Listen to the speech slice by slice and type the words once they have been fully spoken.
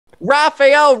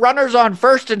Rafael, runners on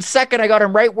first and second. I got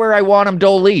him right where I want him,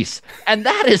 Dolis. And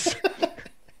that is,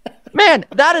 man,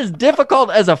 that is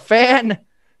difficult as a fan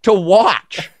to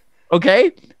watch.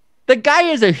 Okay? The guy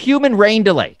is a human rain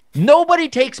delay. Nobody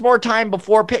takes more time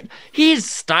before pitch. He's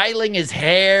styling his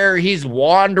hair. He's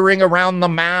wandering around the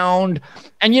mound.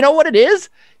 And you know what it is?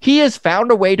 He has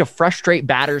found a way to frustrate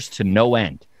batters to no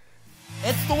end.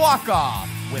 It's the walk-off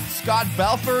with Scott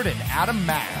Belford and Adam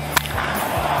Mack.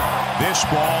 This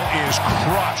ball is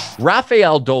crushed.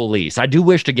 Rafael Dolis, I do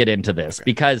wish to get into this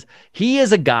because he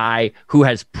is a guy who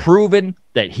has proven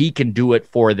that he can do it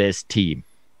for this team.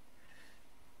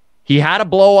 He had a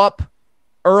blow-up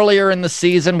earlier in the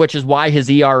season, which is why his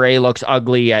ERA looks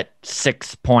ugly at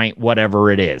 6 point whatever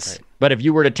it is. Right. But if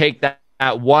you were to take that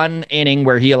one inning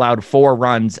where he allowed 4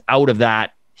 runs out of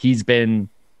that, he's been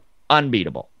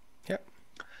unbeatable. Yep.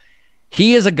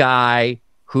 He is a guy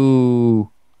who,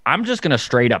 I'm just going to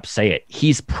straight up say it,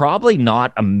 he's probably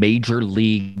not a major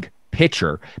league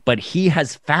pitcher, but he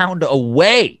has found a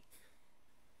way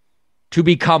to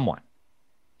become one.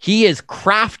 He is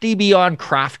crafty beyond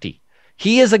crafty.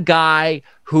 He is a guy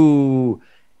who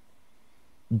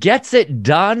gets it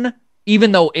done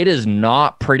even though it is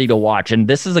not pretty to watch. And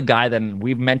this is a guy that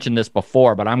we've mentioned this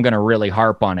before, but I'm going to really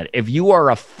harp on it. If you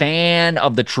are a fan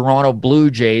of the Toronto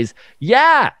Blue Jays,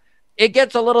 yeah, it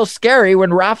gets a little scary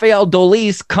when Rafael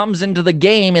Dolis comes into the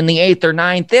game in the 8th or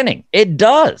 9th inning. It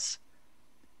does.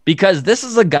 Because this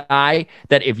is a guy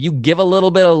that if you give a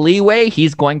little bit of leeway,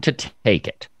 he's going to take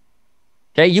it.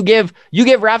 Okay, you give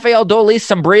Rafael Dolis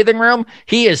some breathing room,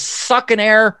 he is sucking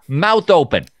air, mouth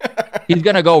open. He's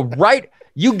going to go right.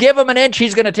 You give him an inch,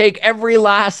 he's going to take every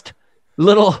last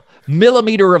little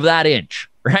millimeter of that inch,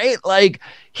 right? Like,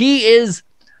 he is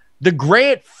the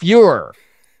Grant Fuhrer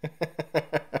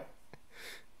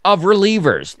of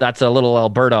relievers. That's a little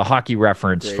Alberta hockey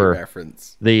reference. Great for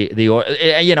reference.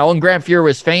 And Grant Fuhrer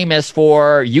was famous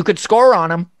for, you could score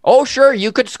on him. Oh, sure,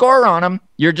 you could score on him.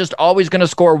 You're just always going to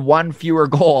score one fewer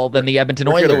goal than the Edmonton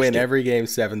Oilers. We're going to win every game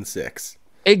 7-6.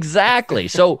 Exactly.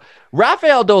 So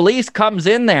Rafael Dolis comes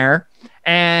in there,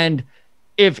 and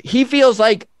if he feels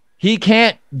like he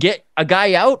can't get a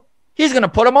guy out, he's going to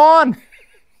put him on.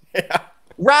 Yeah.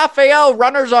 Rafael,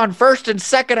 runners on first and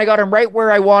second. I got him right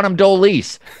where I want him,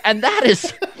 Dolis. And that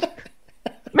is,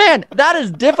 man, that is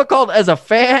difficult as a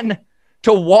fan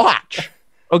to watch.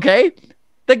 Okay?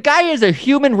 The guy is a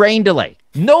human rain delay.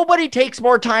 Nobody takes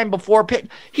more time before pitch.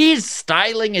 He's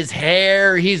styling his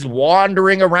hair. He's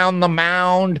wandering around the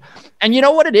mound. And you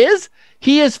know what it is?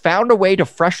 He has found a way to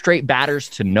frustrate batters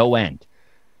to no end.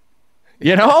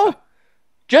 You know?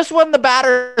 Just when the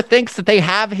batter thinks that they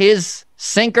have his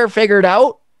sinker figured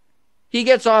out, he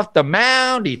gets off the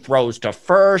mound, he throws to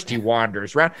first, he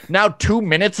wanders around. Now 2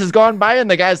 minutes has gone by, and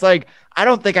the guy's like, I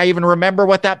don't think I even remember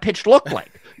what that pitch looked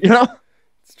like. You know?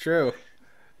 It's true.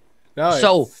 No,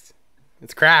 so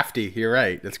it's crafty. You're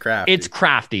right. It's crafty. It's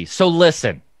crafty. So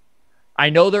listen, I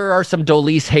know there are some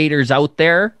Dolis haters out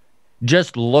there.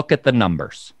 Just look at the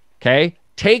numbers, okay?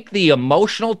 Take the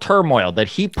emotional turmoil that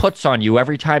he puts on you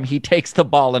every time he takes the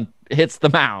ball and hits the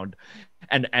mound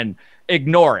and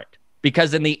ignore it.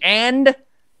 Because in the end,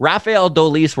 Rafael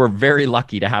Dolis, we're very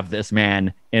lucky to have this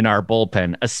man in our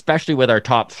bullpen, especially with our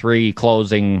top 3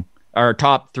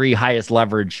 highest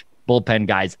leverage bullpen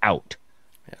guys out.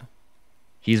 Yeah.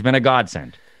 He's been a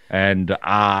godsend. And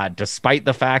despite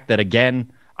the fact that,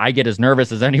 again, I get as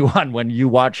nervous as anyone when you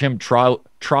watch him trot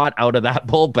out of that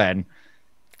bullpen,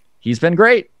 he's been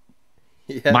great.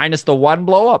 Yeah. Minus the one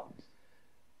blow up.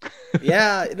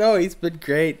 Yeah, no, he's been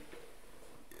great.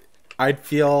 I'd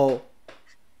feel,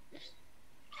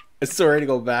 sorry to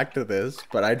go back to this,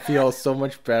 but I'd feel so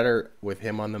much better with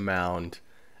him on the mound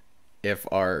if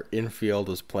our infield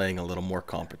was playing a little more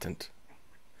competent.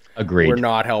 Agreed. We're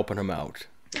not helping him out.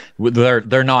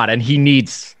 They're not, and he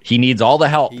needs all the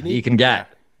help he can get.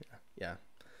 Yeah.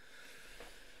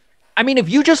 I mean, if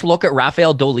you just look at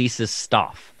Rafael Dolis'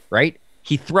 stuff, right?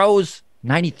 He throws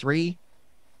 93,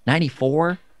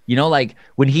 94. You know, like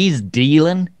when he's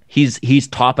dealing, he's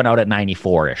topping out at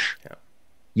 94-ish. Yeah.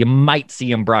 You might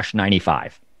see him brush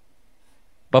 95.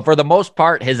 But for the most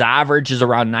part, his average is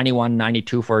around 91,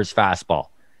 92 for his fastball.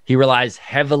 He relies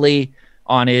heavily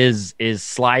on his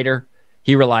slider.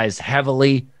 He relies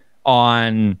heavily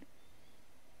on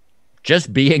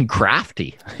just being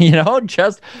crafty,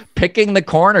 just picking the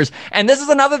corners. And this is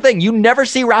another thing. You never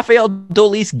see Rafael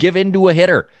Dolis give in to a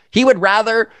hitter. He would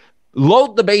rather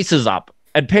load the bases up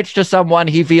and pitch to someone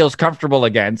he feels comfortable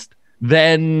against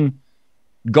than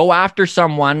go after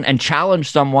someone and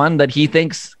challenge someone that he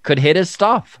thinks could hit his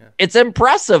stuff. Yeah. It's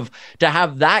impressive to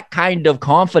have that kind of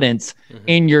confidence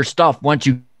in your stuff once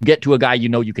you get to a guy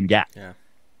you can get. Yeah.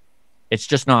 It's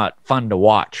just not fun to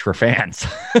watch for fans.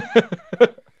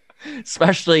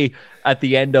 Especially at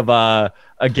the end of a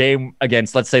game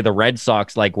against, let's say, the Red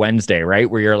Sox, like Wednesday, right?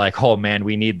 Where you're like, oh man,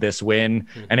 we need this win.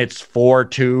 And it's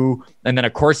 4-2. And then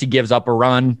of course he gives up a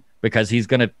run because he's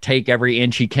going to take every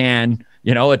inch he can.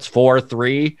 It's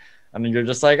 4-3. And then you're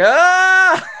just like,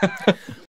 ah!